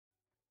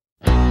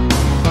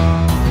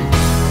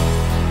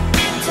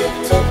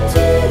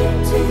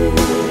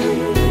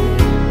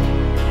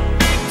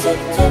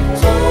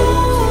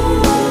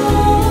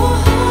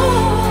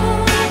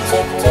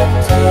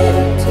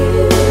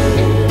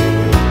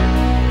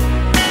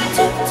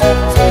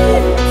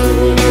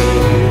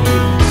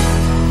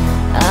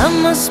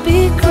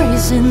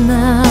listen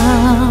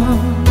now.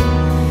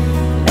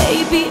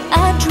 Maybe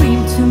I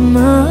dream too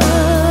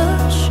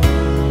much,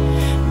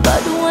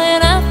 but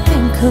when I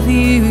think of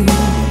you,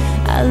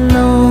 I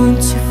long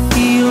to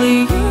feel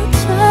your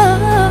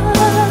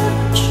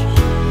touch,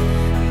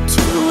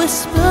 to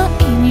whisper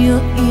in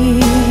your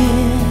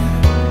ear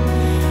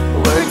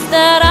words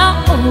that are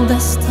old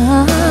as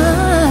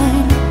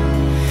time,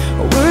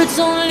 words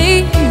only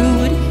you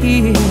would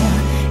hear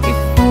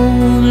if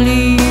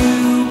only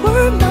you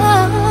were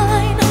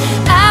mine.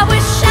 I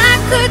wish I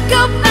could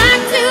go back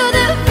to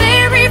the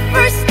very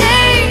first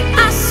day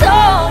I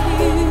saw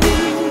you.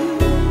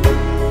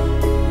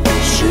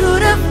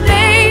 Should have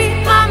played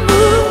my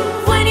move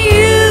when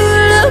you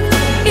looked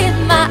in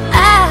my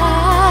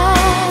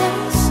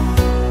eyes,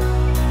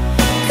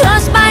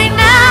 'cause by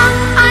now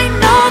I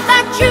know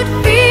that you'd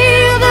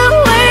feel the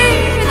way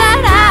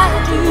that I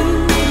do,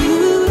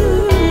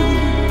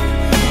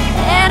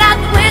 and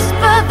I'd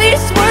whisper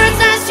these words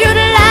as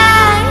you'd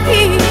lie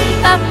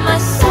by my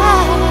side.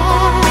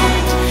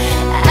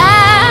 I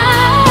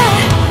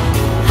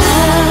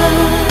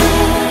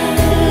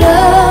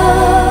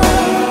love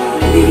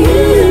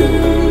you.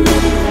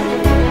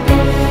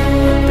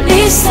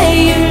 Please say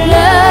you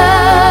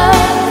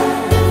love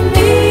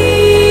me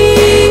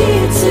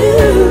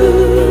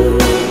too.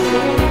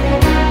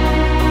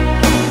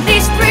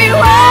 These three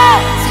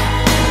words,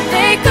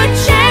 they could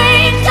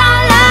change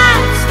our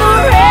lives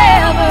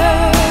forever,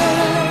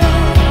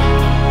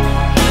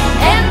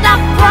 and I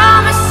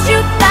promise you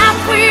that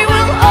we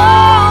will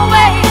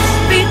always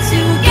be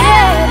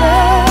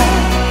together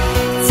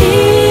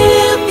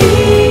till the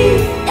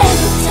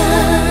end of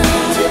time.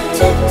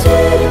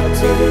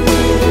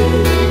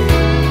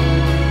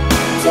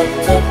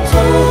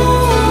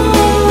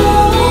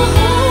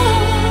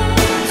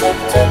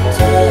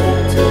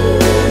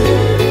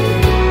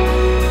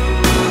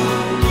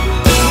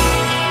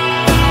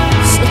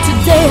 So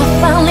today I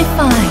finally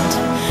find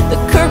the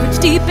courage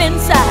deep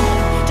inside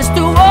just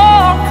to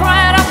walk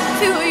right up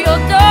to your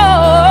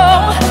door.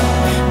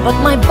 But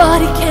my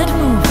body can't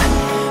move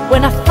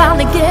when I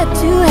finally get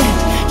to it,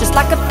 just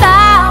like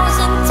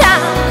 1,000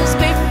 times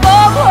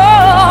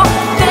before.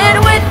 Then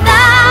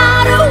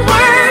without a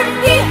word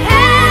he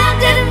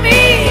handed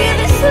me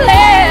this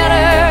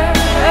letter.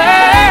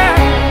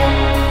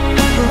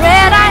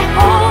 Read, I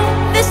hope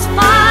this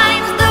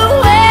finds the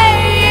way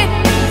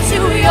into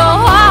your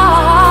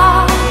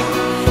heart.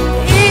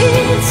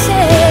 It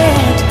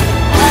said,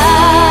 I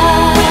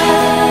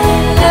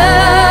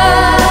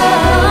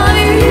love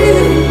you.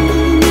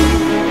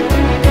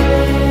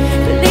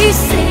 Please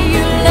say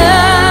you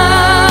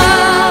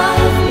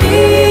love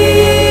me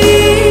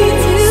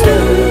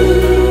too.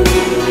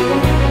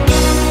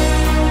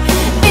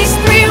 These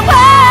three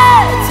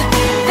words,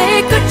 they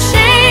could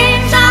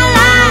change our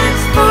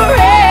lives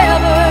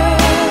forever,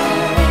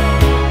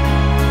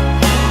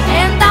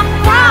 and I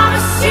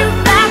promise you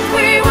that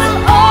we will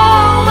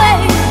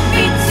always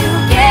be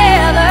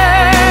together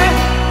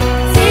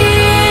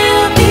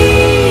till the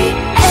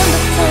end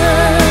of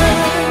time.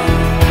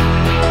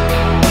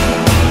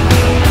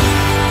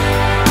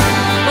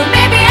 Well,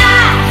 maybe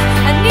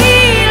I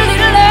need a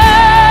little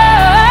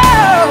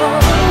love,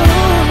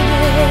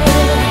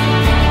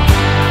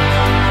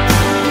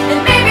 and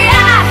maybe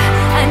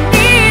I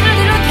need a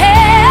little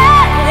care,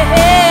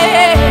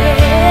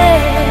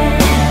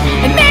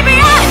 and maybe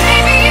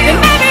you,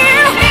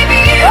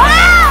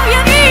 oh, you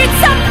need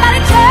somebody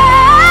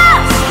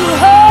just to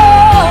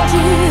hold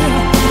you.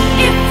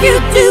 If you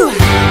do,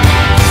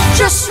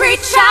 just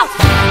reach out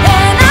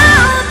and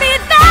I'll be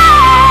there.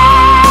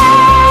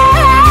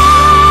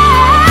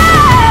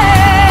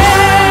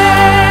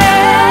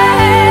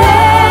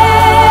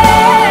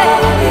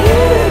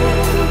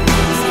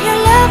 Say you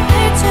love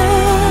me too.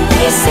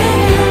 Please say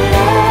you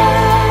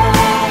love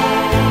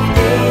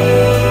me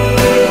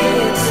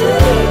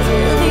too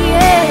till the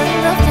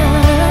end of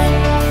time.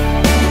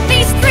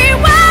 These three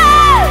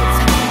words,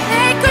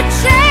 they could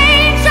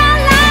change our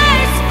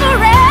lives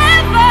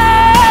forever,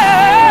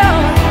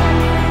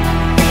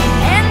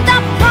 and I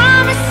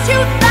promise you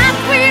that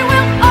we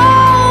will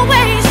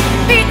always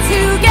be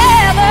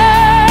together.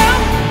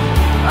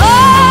 Oh,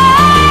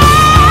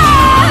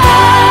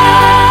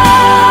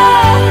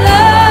 I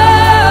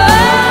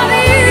love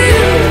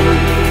you.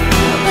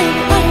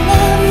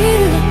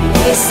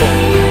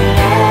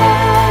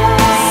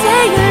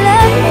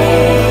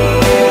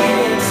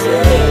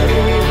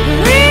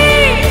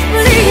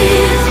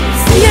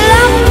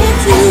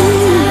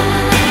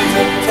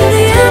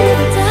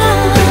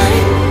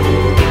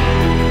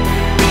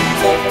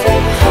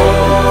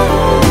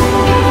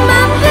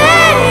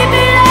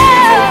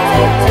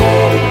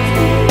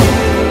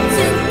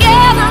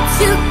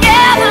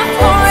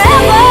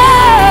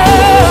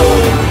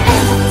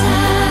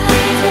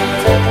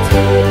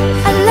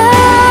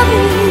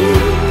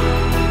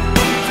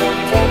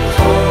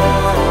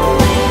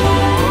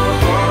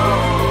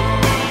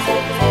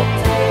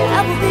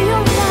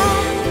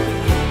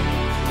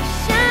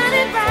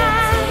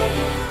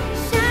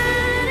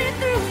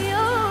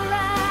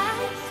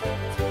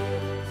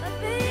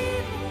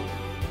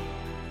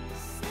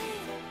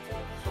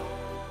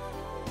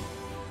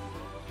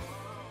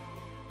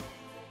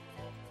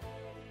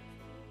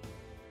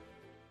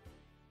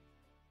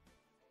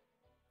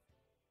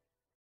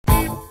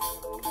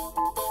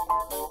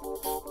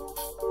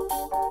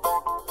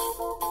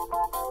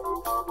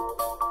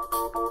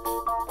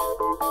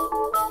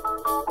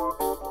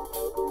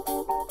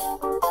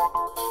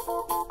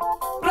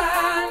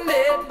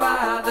 Blinded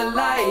by the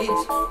light,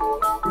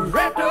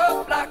 wrapped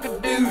up like a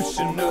deuce,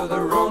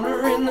 another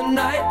runner in the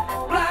night.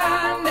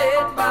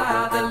 Blinded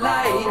by the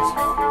light,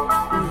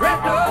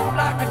 wrapped up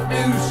like a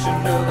deuce,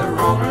 another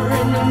runner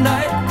in the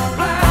night.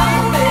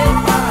 Blinded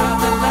by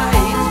the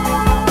light,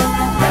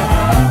 wrapped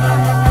up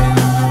like a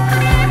deuce.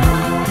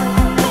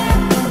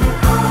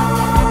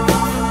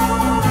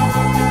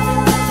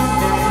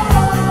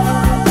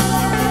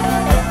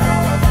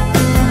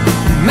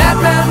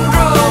 Madman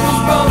drums,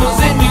 bummers,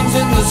 Indians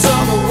in the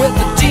summer with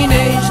a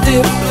teenage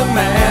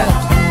diplomat.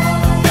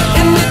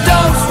 In the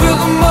dumps with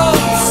the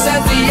mumps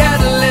as the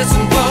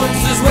adolescent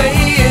bumps his way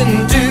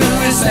into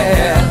his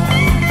hat.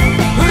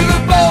 With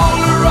a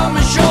boulder on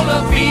my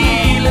shoulder,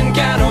 feeling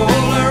kinda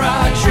older,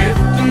 I tripped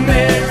the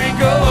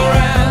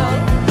merry-go-round.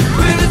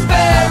 With his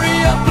very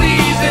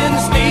unpleasing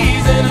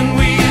sneezing and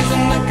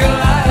wheezing, the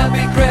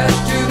calliope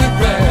crashed to the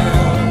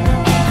ground.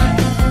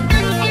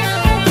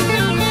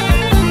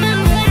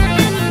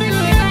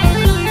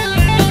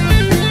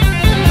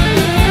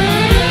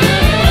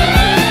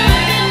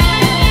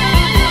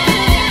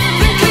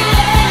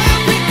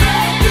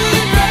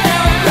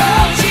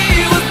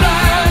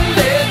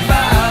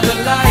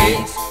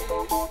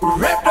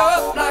 Wrapped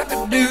up like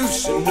a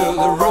deuce,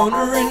 another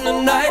runner in the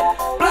night.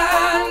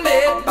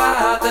 Blinded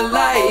by the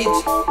light,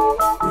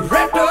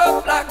 wrapped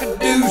up like a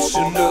deuce,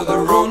 another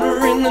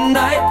runner in the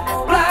night.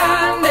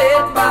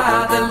 Blinded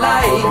by the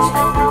light,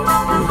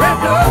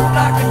 wrapped up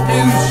like a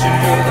deuce,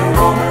 another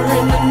runner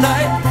in the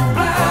night.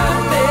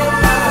 Blinded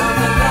by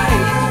the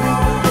light,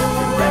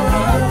 wrapped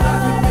up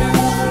like a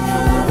deuce,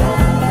 another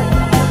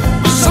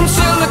runner. Some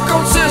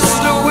silicone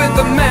sister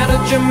with a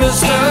manager,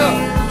 mister,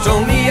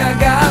 told me I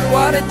got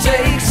what it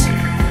takes.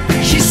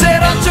 She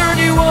said I'll turn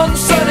you one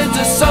son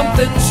into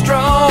something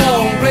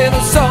strong, play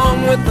the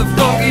song with the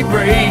funky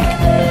break.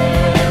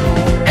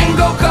 And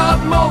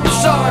go-kart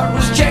Mozart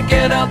was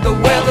checking out the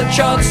weather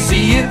chart,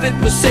 see if it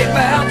was safe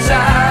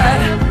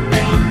outside.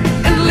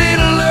 And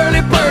little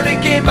early birdie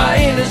came by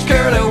in his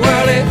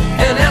curly-whirly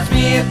and asked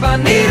me if I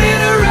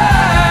needed a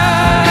ride.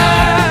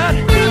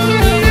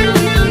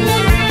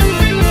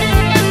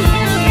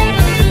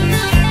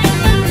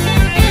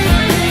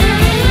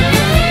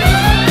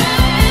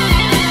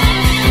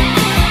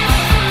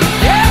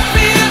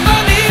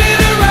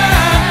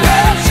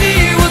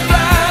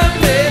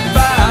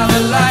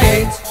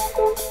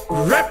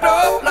 Wrapped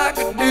up like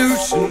a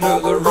deuce,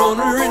 another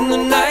runner in the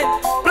night.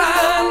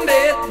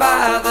 Blinded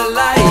by the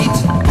light.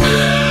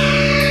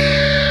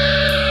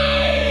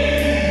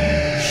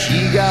 She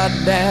got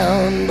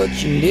down, but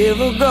she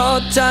never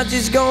got tight.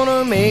 She's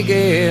gonna make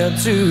it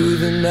to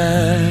the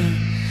night.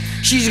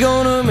 She's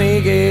gonna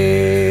make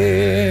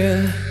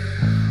it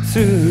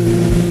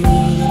through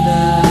the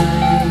night.